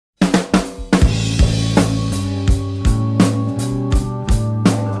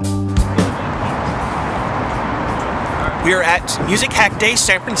We're at Music Hack Day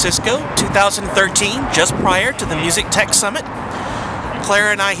San Francisco 2013, just prior to the Music Tech Summit.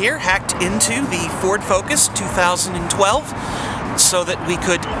 Clara and I here hacked into the Ford Focus 2012 so that we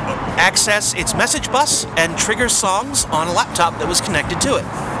could access its message bus and trigger songs on a laptop that was connected to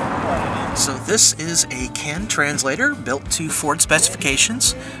it. So this is a CAN translator built to Ford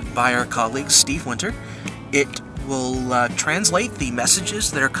specifications by our colleague Steve Winter. It will translate the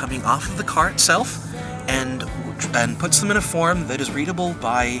messages that are coming off of the car itself and puts them in a form that is readable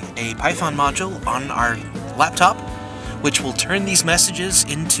by a Python module on our laptop, which will turn these messages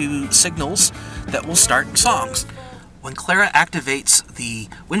into signals that will start songs. When Clara activates the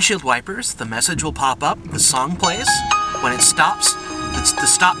windshield wipers, the message will pop up, the song plays. When it stops, the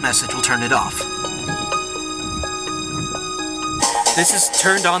stop message will turn it off. This is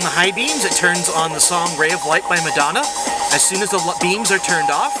turned on the high beams. It turns on the song Ray of Light by Madonna. As soon as the beams are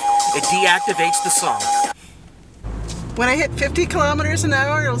turned off, it deactivates the song. When I hit 50 kilometers an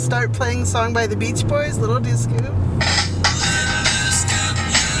hour, it'll start playing a song by the Beach Boys, Little Do Scoop. When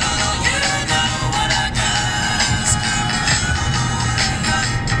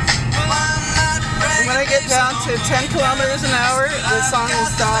I get down to 10 kilometers an hour, the song will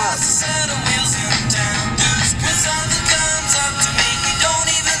stop.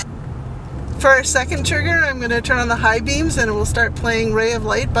 For our second trigger, I'm going to turn on the high beams and it will start playing Ray of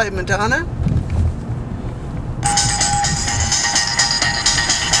Light by Madonna.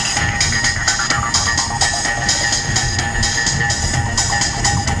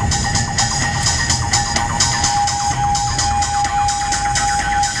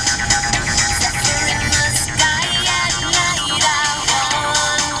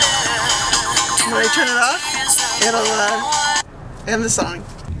 When I turn it off, it'll end the song.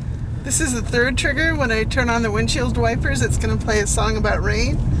 This is the third trigger. When I turn on the windshield wipers, it's going to play a song about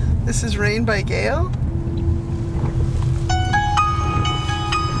rain. This is Rain by Gale.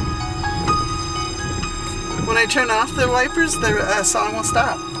 When I turn off the wipers, the song will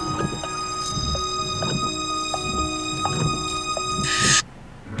stop.